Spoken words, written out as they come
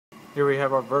Here we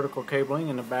have our vertical cabling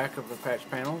in the back of the patch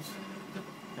panels.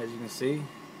 As you can see,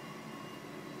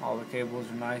 all the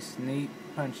cables are nice and neat,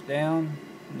 punched down,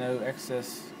 no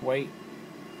excess weight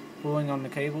pulling on the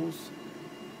cables,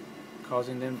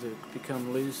 causing them to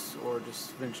become loose or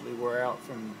just eventually wear out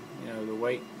from the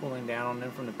weight pulling down on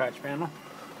them from the patch panel.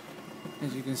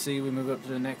 As you can see, we move up to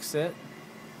the next set.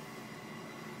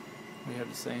 We have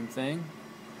the same thing.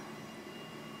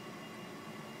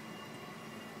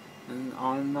 And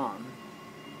on and on.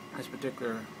 This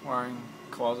particular wiring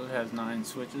closet has 9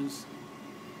 switches.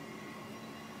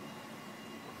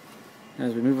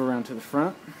 As we move around to the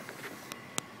front,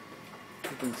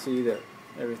 you can see that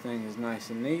everything is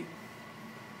nice and neat.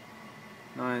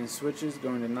 9 switches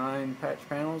going to 9 patch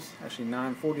panels. Actually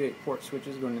 9 48 port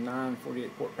switches going to 9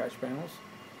 48 port patch panels.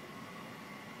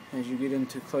 As you get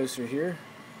into closer here,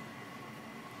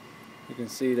 you can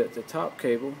see that the top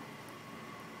cable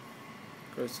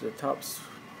goes to the top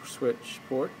switch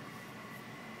port.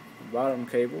 The bottom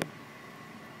cable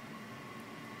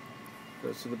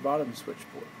goes to the bottom switch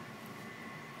port.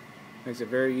 Makes it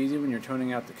very easy when you're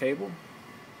toning out the cable.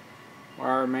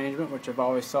 Wire management, which I've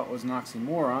always thought was an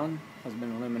oxymoron, has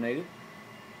been eliminated.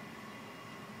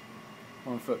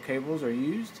 1-foot cables are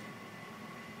used,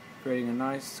 creating a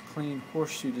nice clean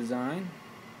horseshoe design.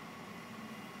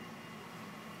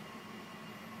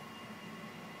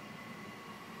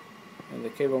 And the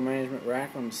cable management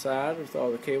rack on the side with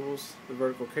all the cables, the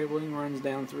vertical cabling runs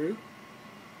down through,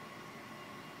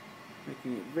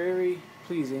 making it very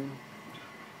pleasing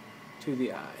to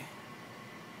the eye.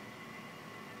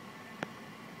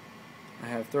 I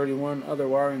have 31 other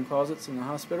wiring closets in the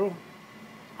hospital,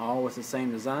 all with the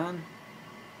same design.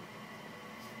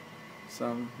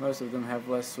 Most of them have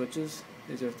less switches.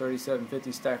 These are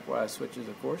 3750 stack-wise switches,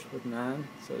 of course, with 9,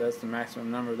 so that's the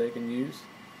maximum number they can use.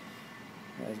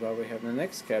 That's why we have the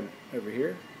next cabinet over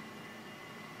here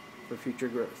for future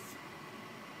growth.